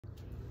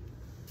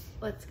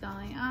What's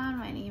going on?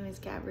 My name is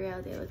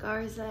Gabrielle De La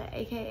Garza,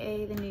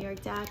 aka the NY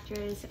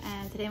Doctress,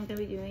 and today I'm going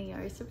to be doing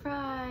your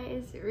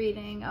surprise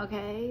reading,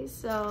 okay?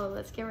 So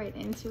let's get right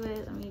into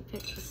it. Let me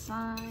pick the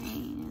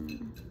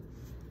sign.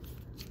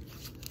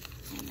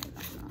 And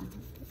I don't know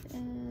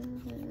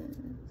what it is.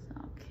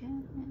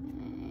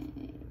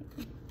 Okay.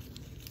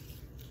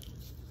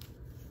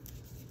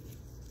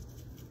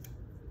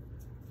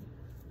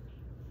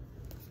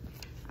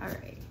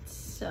 Alright,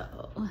 so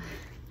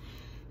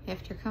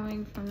after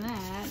coming from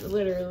that,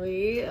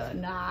 literally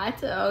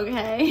not,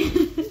 okay?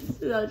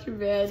 Such a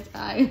bad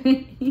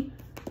timing.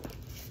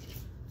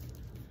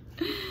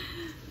 Let's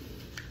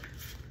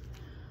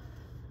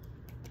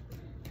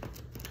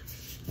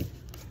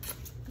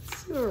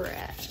see where we're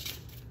at.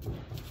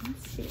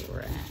 Let's see where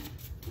we're at.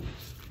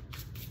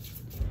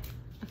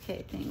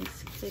 Okay,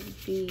 things could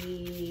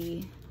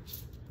be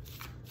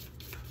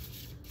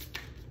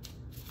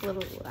a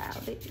little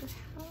loud at your house.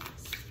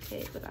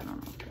 Okay, but I don't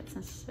know if that's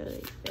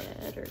necessarily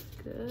bad or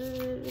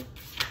good.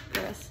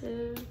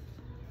 Aggressive.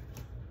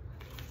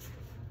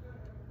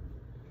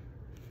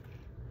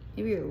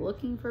 Maybe you're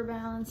looking for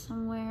balance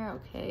somewhere.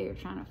 Okay, you're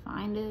trying to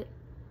find it.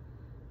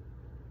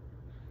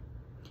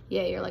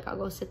 Yeah, you're like, I'll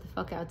go sit the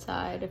fuck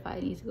outside if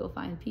I need to go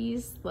find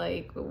peace.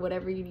 Like,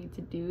 whatever you need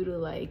to do to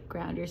like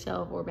ground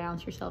yourself or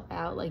balance yourself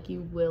out, like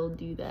you will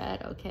do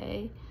that,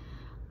 okay?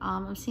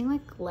 I'm seeing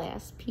like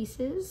glass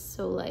pieces,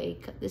 so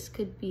like this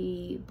could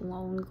be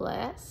blown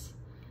glass.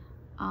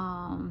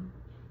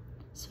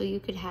 So you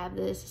could have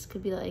this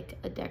could be like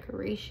a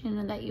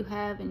decoration that you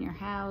have in your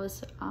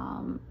house,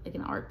 like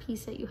an art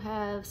piece that you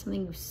have,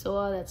 something you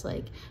saw that's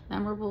like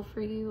memorable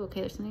for you.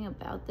 Okay, there's something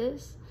about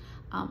this,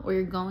 or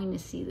you're going to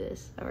see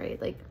this, all right?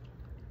 Like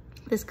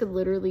this could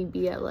literally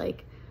be at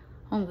like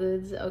Home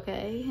Goods,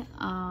 okay,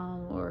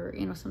 or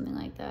you know, something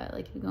like that.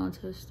 Like if you go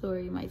into a store,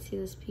 you might see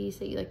this piece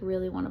that you like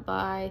really want to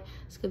buy.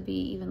 This could be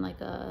even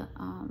like a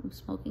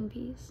smoking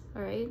piece,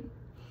 all right?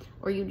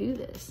 Or you do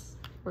this,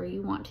 or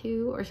you want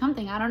to, or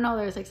something. I don't know.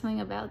 There's like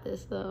something about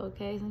this though,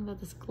 okay? Something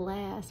about this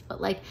glass, but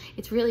like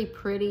it's really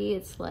pretty.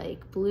 It's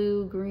like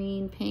blue,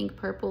 green, pink,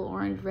 purple,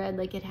 orange, red.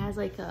 Like it has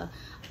like a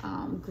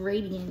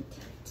gradient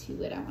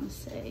to it, I want to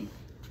say.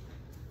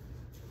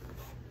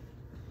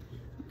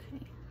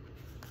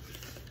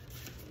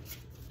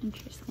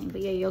 Interesting,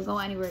 but yeah, you'll go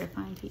anywhere to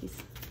find peace.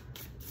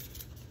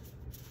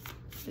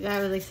 The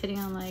guy was like sitting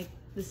on like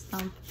the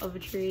stump of a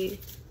tree.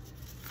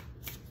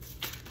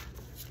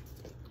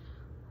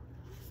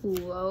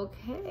 Ooh,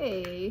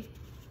 okay.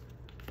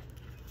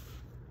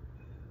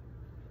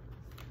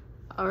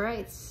 All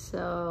right,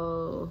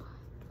 so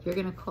you're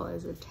gonna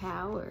cause a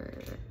tower.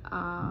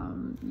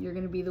 You're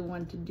gonna be the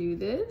one to do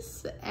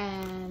this,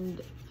 and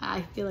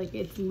I feel like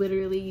it's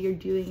literally, you're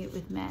doing it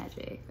with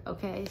magic,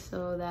 okay?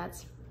 So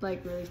that's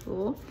like really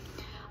cool.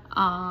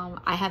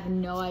 I have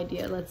no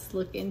idea. Let's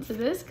look into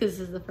this because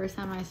this is the first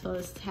time I saw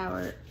this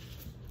tower.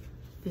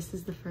 This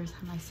is the first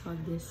time I saw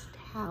this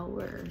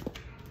tower.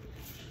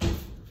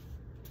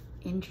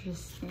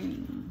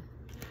 Interesting.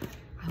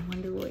 I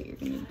wonder what you're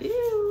gonna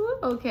do,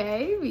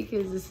 okay?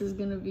 Because this is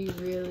gonna be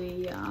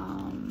really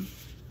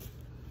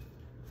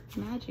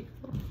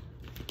magical.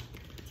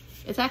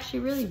 It's actually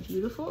really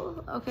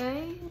beautiful,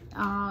 okay?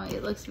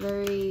 It looks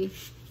very,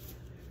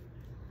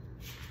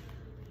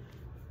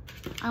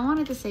 I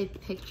wanted to say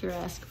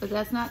picturesque, but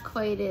that's not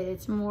quite it.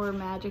 It's more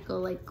magical,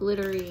 like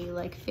glittery,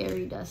 like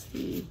fairy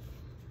dusty.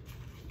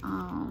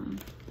 Can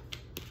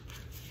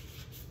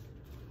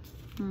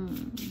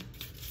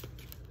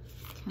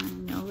I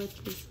know what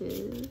this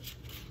is?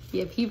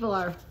 Yeah, people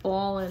are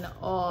falling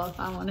off.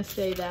 I want to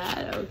say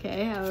that,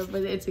 okay?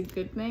 However, it's a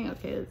good thing.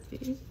 Okay, let's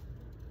see.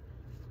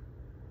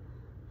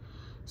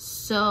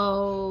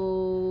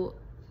 So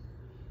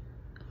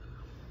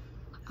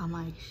I'm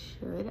like,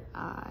 should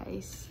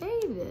I say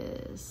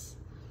this?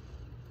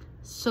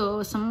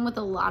 So someone with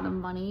a lot of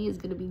money is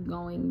gonna be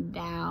going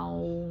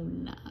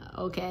down,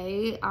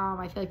 okay?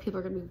 I feel like people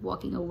are gonna be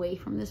walking away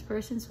from this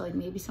person. So like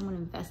maybe someone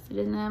invested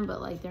in them,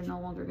 but like they're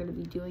no longer gonna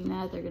be doing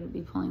that. They're gonna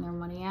be pulling their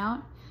money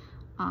out.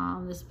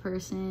 This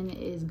person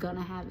is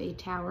gonna have a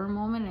tower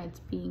moment, and it's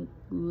being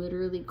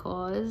literally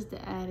caused,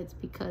 and it's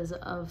because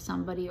of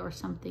somebody or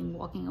something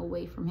walking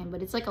away from him.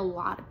 But it's like a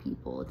lot of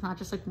people. It's not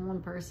just like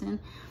one person.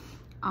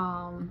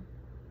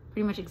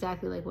 Pretty much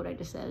exactly like what I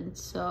just said.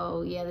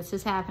 So yeah, this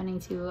is happening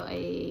to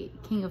a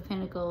King of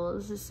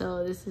Pentacles.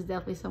 So this is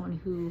definitely someone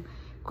who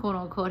quote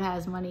unquote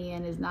has money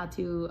and is not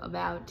too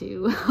about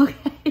to,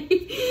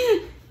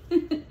 okay?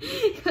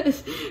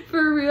 Because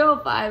for real,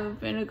 Five of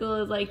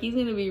Pentacles, like he's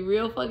gonna be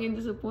real fucking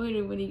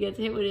disappointed when he gets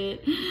hit with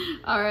it.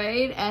 All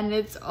right, and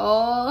it's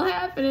all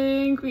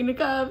happening. Queen of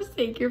Cups,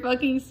 take your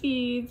fucking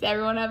seats.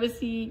 Everyone have a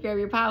seat, grab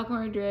your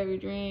popcorn, grab your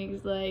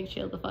drinks, like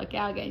chill the fuck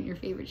out, get in your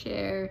favorite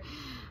chair.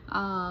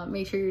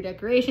 Make sure your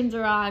decorations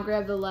are on,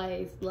 grab the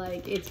lights,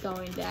 like it's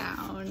going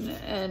down.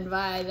 And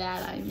by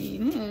that I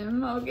mean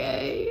him,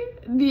 okay?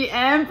 The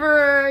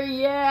Emperor,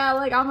 yeah,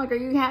 like I'm like, are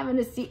you having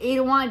a seat? 8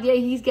 of Wands, yeah,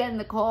 he's getting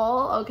the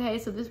call, okay?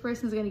 So this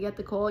person's gonna get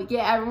the call.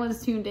 Yeah,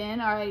 everyone's tuned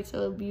in, all right,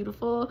 so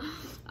beautiful.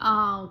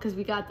 Because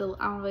we got the,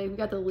 we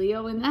got the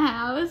Leo in the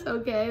house,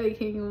 okay? The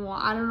King,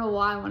 I don't know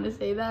why I want to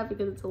say that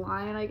because it's a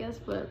lion, I guess,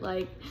 but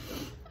like,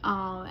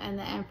 and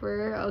the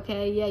Emperor,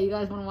 okay, yeah, you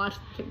guys want to watch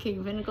King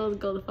of Pentacles,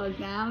 go the fuck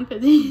down,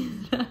 because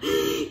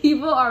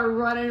people are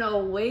running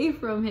away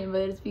from him,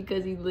 but it's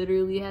because he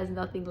literally has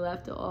nothing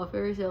left to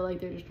offer, so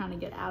like they're just trying to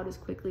get out as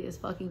quickly as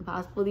fucking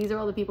possible. These are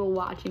all the people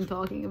watching,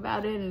 talking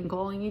about it, and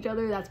calling each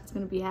other. That's what's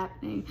gonna be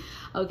happening,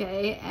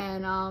 okay?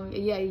 And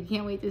yeah, you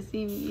can't wait to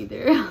see me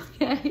either,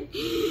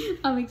 okay?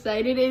 I'm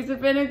excited. Ace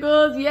of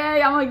Pentacles,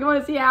 yay! I'm like, you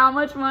want to see how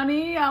much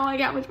money? I'm like,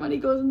 how much money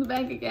goes in the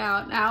bank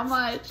account? How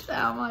much?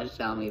 How much?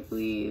 Tell me,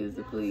 please.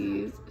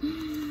 Please.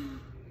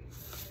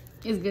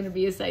 It's gonna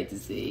be a sight to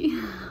see.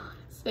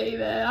 Say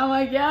that. I'm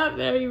like, yeah,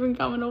 they're even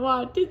coming to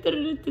watch.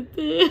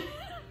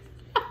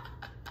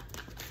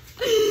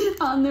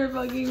 On their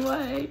fucking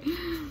way.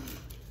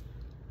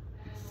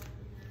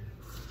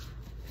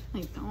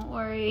 Like, don't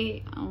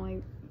worry. I'm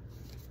like,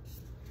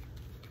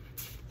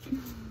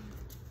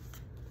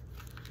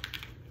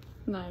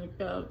 Nine of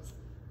Cups.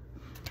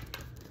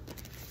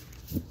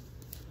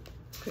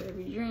 Grab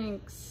your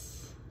drinks.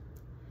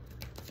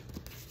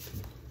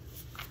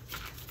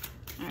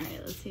 All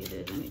right, let's see if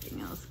there's anything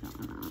else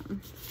going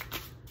on.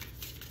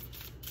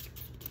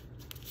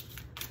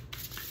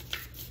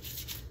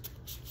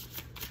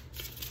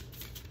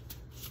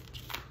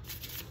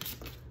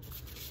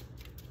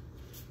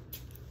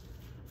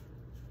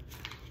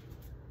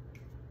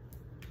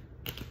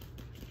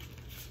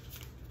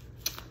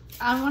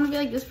 I want to be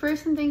like, this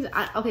person thinks,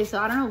 okay, so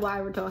I don't know why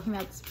we're talking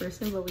about this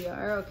person, but we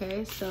are,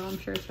 okay? So I'm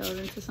sure it's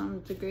relevant to some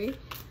degree.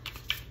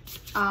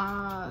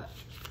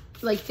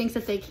 Like thinks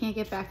that they can't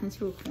get back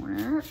into a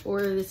corner,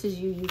 or this is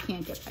you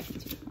can't get back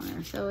into a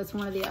corner. So it's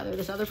one or the other.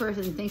 This other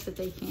person thinks that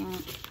they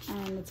can't,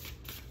 and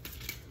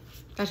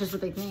that's just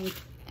what they think.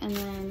 And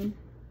then,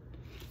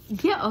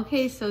 yeah,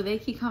 okay, so they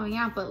keep coming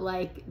out, but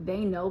like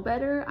they know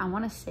better. I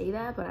want to say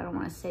that, but I don't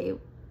want to say it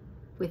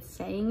with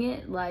saying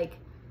it. Like,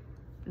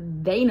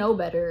 they know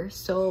better,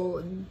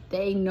 so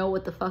they know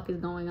what the fuck is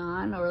going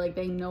on, or like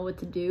they know what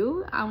to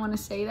do. I want to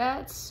say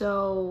that.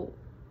 So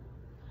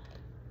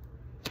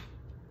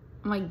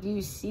I'm like, do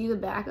you see the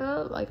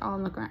backup, like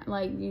on the ground?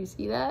 Like, do you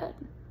see that?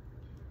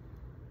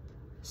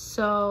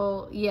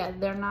 So yeah,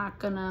 they're not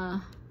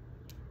gonna.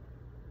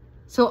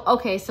 So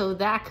okay, so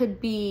that could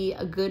be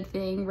a good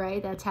thing,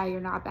 right? That's how you're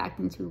not backed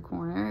into a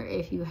corner,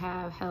 if you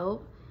have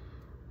help.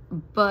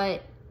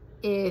 But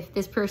if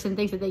this person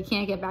thinks that they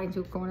can't get back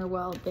into a corner,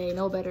 well, they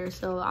know better,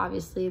 so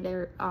obviously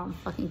their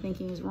fucking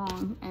thinking is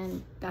wrong,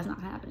 and that's not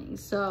happening.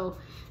 So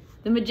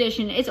the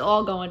Magician, it's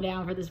all going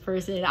down for this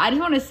person. I just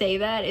want to say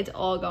that it's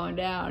all going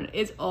down.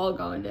 It's all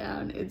going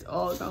down. It's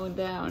all going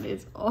down.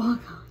 It's all going down.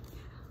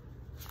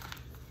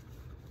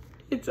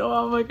 It's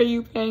all, I'm like, are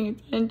you paying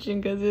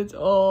attention? Because it's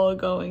all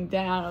going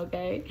down,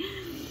 okay?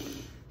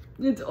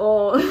 It's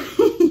all,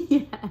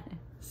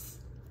 yes.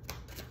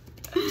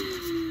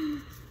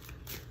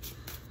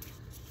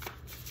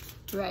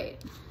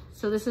 Right.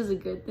 So this is a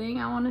good thing,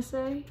 I want to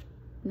say.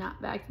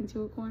 Not backed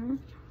into a corner.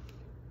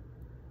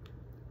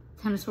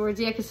 Ten of Swords,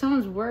 yeah, because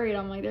someone's worried.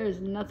 I'm like, there's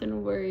nothing to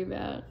worry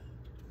about.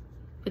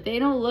 But they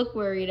don't look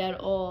worried at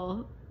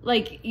all.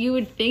 Like, you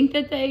would think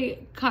that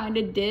they kind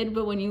of did,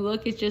 but when you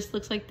look, it just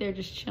looks like they're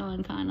just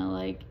chilling, kind of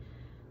like,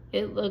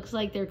 it looks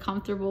like they're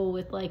comfortable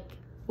with, like,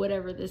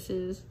 whatever this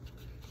is.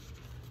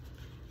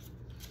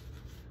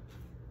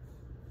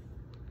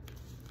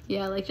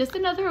 Yeah, like, just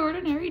another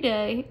ordinary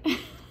day.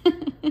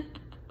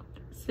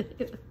 Say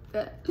it like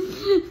that.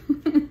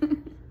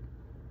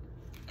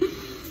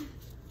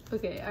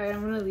 Okay, all right,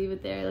 I'm gonna leave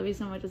it there. I love you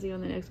so much. I'll see you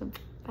on the next one.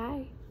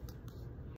 Bye.